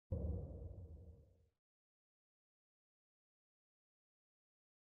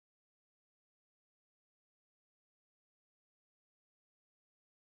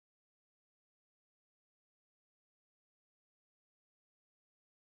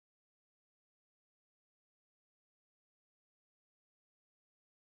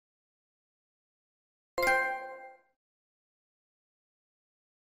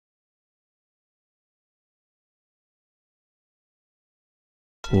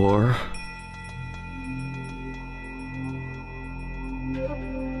Or...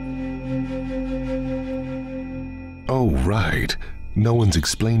 Oh, right. No one's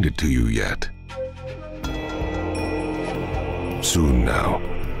explained it to you yet. Soon now.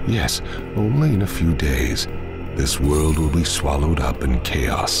 Yes, only in a few days. This world will be swallowed up in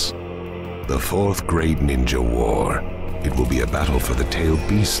chaos. The fourth great ninja war. It will be a battle for the tailed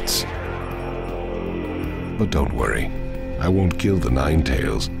beasts. But don't worry. I won't kill the Nine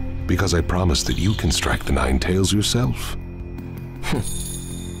Tails, because I promise that you can strike the Nine Tails yourself.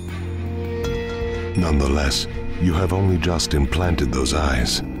 Nonetheless, you have only just implanted those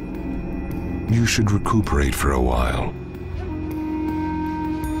eyes. You should recuperate for a while.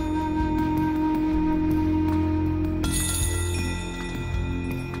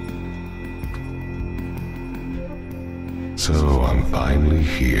 So I'm finally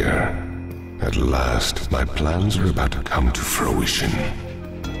here. At last, my plans are about to come to fruition.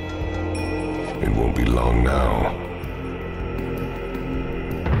 It won't be long now.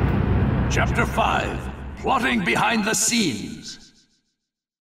 Chapter 5. Plotting behind the scenes.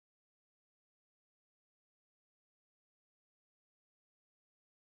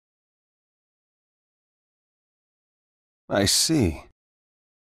 I see.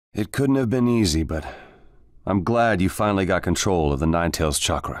 It couldn't have been easy, but I'm glad you finally got control of the Nine-Tails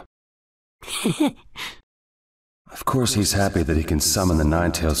chakra. Of course he's happy that he can summon the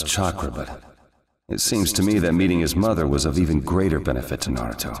Nine-Tails chakra, but it seems to me that meeting his mother was of even greater benefit to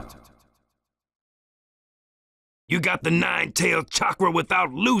Naruto. You got the Nine-Tailed chakra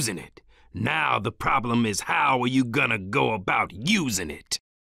without losing it. Now the problem is, how are you gonna go about using it?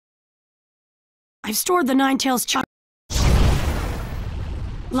 I've stored the Nine-Tails chakra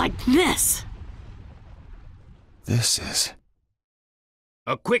like this. This is...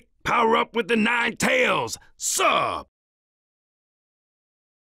 A quick power-up with the Nine-Tails! Sub!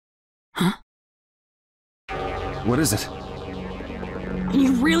 Huh? What is it? And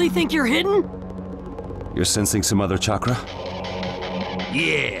you really think you're hidden? You're sensing some other chakra?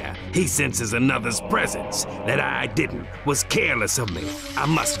 Yeah, he senses another's presence. That I didn't. Was careless of me. I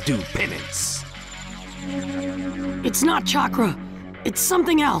must do penance. It's not chakra. It's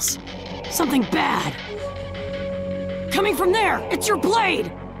something else. Something bad. Coming from there! It's your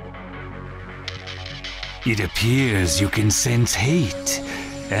blade! It appears you can sense hate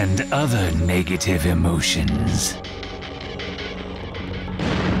and other negative emotions.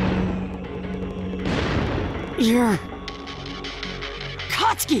 You're...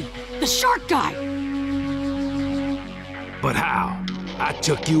 Katsuki! The shark guy! But how? I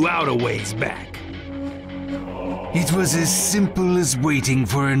took you out a ways back. It was as simple as waiting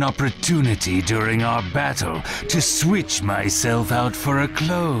for an opportunity during our battle to switch myself out for a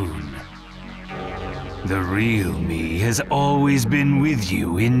clone. The real me has always been with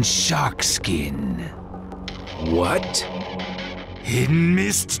you in shark skin. What? In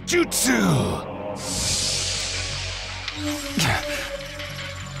Mist Jutsu!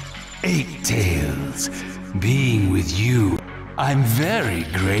 8 Tails, being with you, I'm very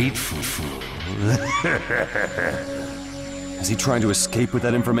grateful for. Is he trying to escape with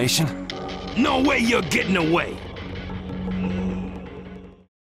that information? No way you're getting away!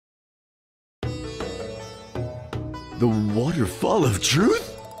 The waterfall of truth?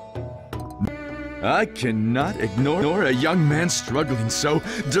 I cannot ignore a young man struggling so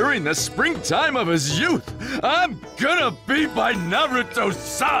during the springtime of his youth. I'm gonna be by Naruto's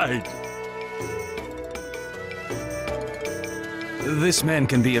side! This man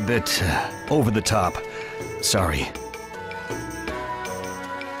can be a bit over the top. Sorry.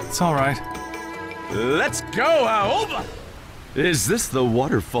 It's all right. Let's go, Aoba! Is this the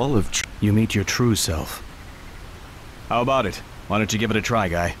waterfall of truth? You meet your true self. How about it? Why don't you give it a try,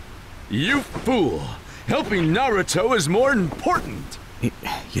 guy? You fool! Helping Naruto is more important!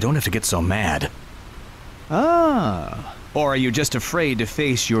 You don't have to get so mad. Ah. Or are you just afraid to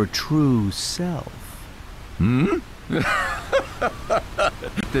face your true self? Hmm?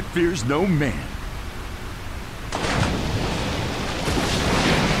 That fears no man.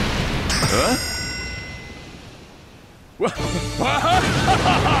 Huh?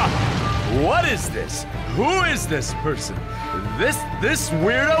 What is this? Who is this person? This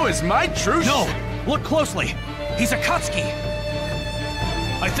weirdo is my true... No! Look closely! He's Akatsuki!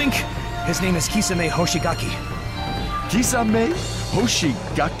 I think his name is Kisame Hoshigaki. Kisame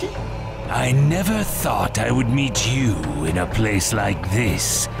Hoshigaki? I never thought I would meet you in a place like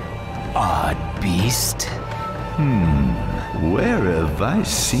this, odd beast. Where have I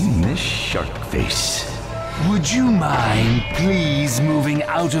seen this shark face? Would you mind please moving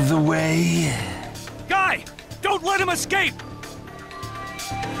out of the way? Guy! Don't let him escape!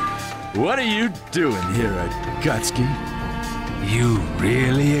 What are you doing here, Akatsuki? You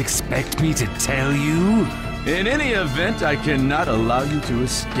really expect me to tell you? In any event, I cannot allow you to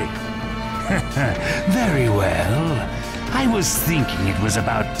escape. Very well. I was thinking it was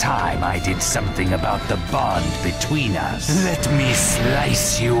about time I did something about the bond between us. Let me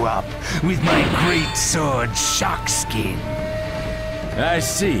slice you up with my great sword Shockskin. I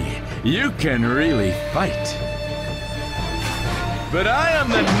see. You can really fight. But I am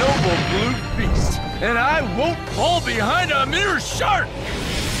the noble blue beast, and I won't fall behind a mere shark!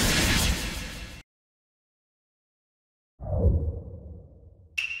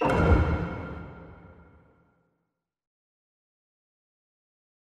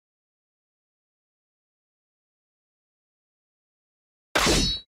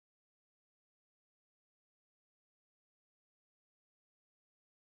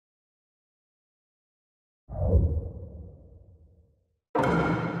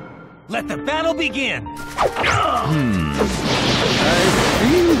 Let the battle begin! Don't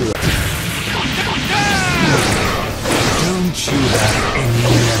you have any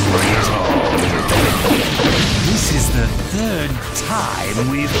memory at all? This is the third time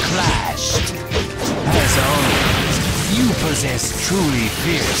we've clashed. As always, you possess truly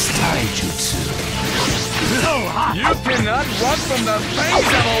fierce taijutsu. You cannot run from the fangs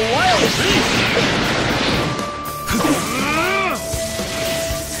of a wild beast!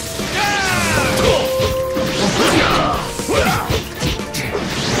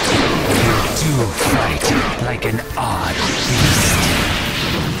 You do fight like an odd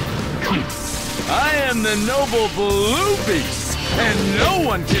beast. I am the noble blue beast, and no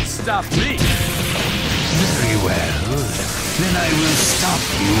one can stop me! Very well. Then I will stop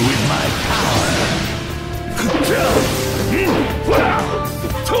you with my power.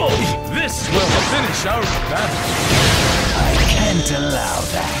 This will finish our battle. I can't allow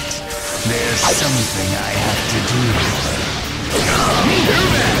that. There's something I have to do.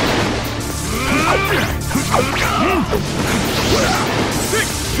 Big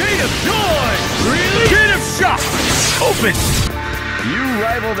Gate of Joy! Really? Gate of Shock! Open! You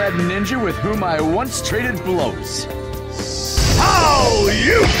rival that ninja with whom I once traded blows. How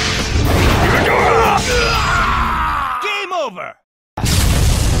you! Game over!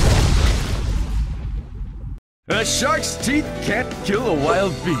 A shark's teeth can't kill a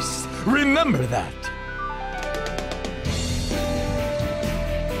wild beast. Remember that.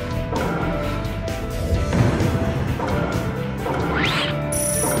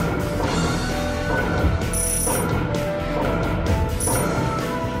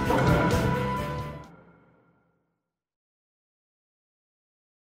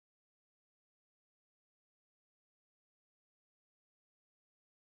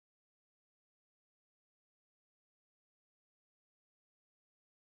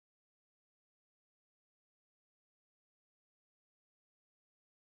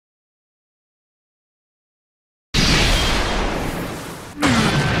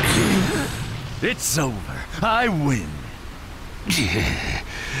 It's over. I win.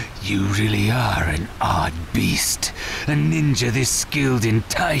 You really are an odd beast. A ninja this skilled in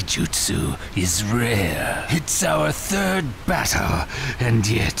taijutsu is rare. It's our third battle, and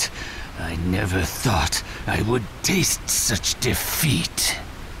yet I never thought I would taste such defeat.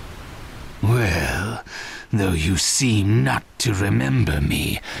 Well, though you seem not to remember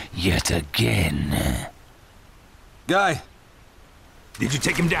me yet again. Guy! Did you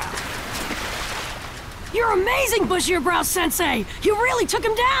take him down? You're amazing, Bushy-Brow Sensei! You really took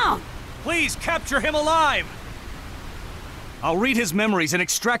him down! Please capture him alive! I'll read his memories and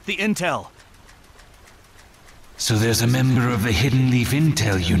extract the intel. So there's a member of the Hidden Leaf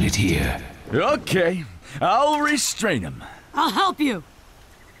Intel unit here. Okay, I'll restrain him. I'll help you!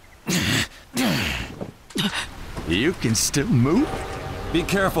 You can still move? Be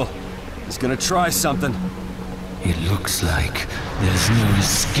careful. He's gonna try something. It looks like there's no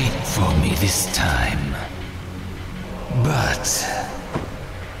escape for me this time. But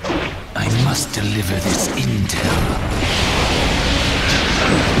I must deliver this intel.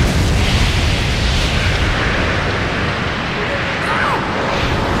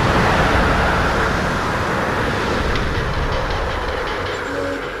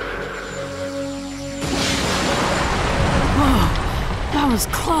 Whoa, that was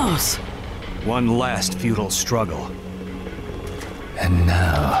close. One last futile struggle. And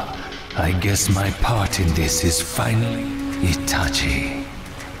now, I guess my part in this is finally Itachi.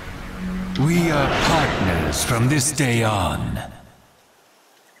 We are partners from this day on.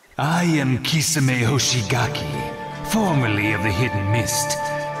 I am Kisame Hoshigaki, formerly of the Hidden Mist.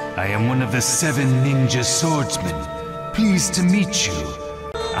 I am one of the 7 ninja swordsmen. Pleased to meet you.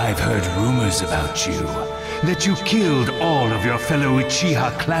 I've heard rumors about you, that you killed all of your fellow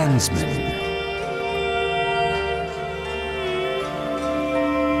Uchiha clansmen.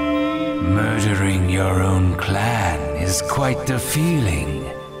 Murdering your own clan is quite the feeling,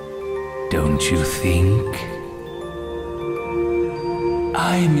 don't you think?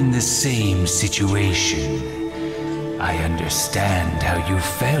 I'm in the same situation. I understand how you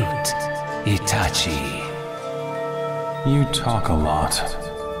felt, Itachi. You talk a lot.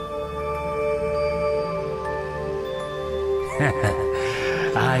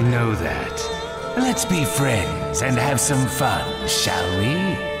 I know that. Let's be friends and have some fun, shall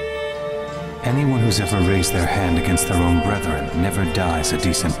we? Anyone who's ever raised their hand against their own brethren never dies a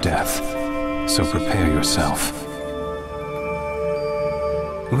decent death. So prepare yourself.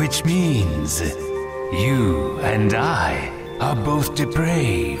 Which means you and I are both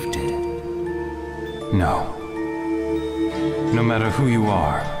depraved. No. No matter who you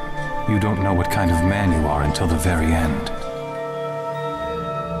are, you don't know what kind of man you are until the very end.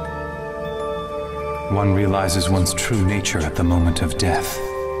 One realizes one's true nature at the moment of death.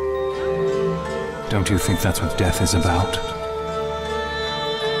 Don't you think that's what death is about?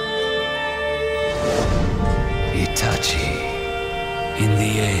 Itachi, in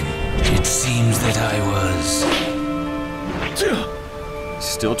the end, it seems that I was...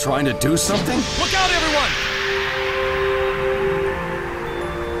 Still trying to do something? Look out, everyone!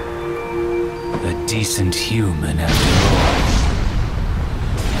 A decent human after all.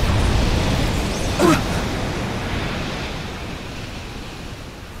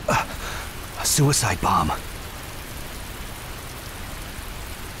 A suicide bomb.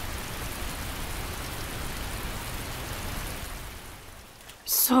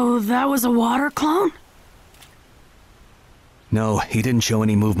 So that was a water clone? No, he didn't show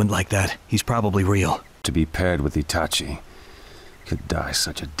any movement like that. He's probably real. To be paired with Itachi could die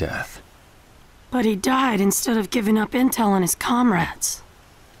such a death. But he died instead of giving up intel on his comrades.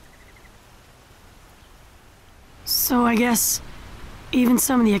 So I guess even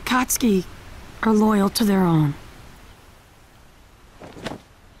some of the Akatsuki are loyal to their own.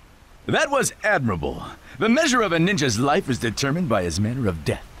 That was admirable. The measure of a ninja's life is determined by his manner of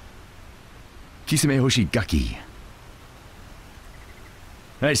death. Kisame Hoshigaki.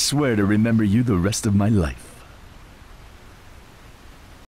 I swear to remember you the rest of my life.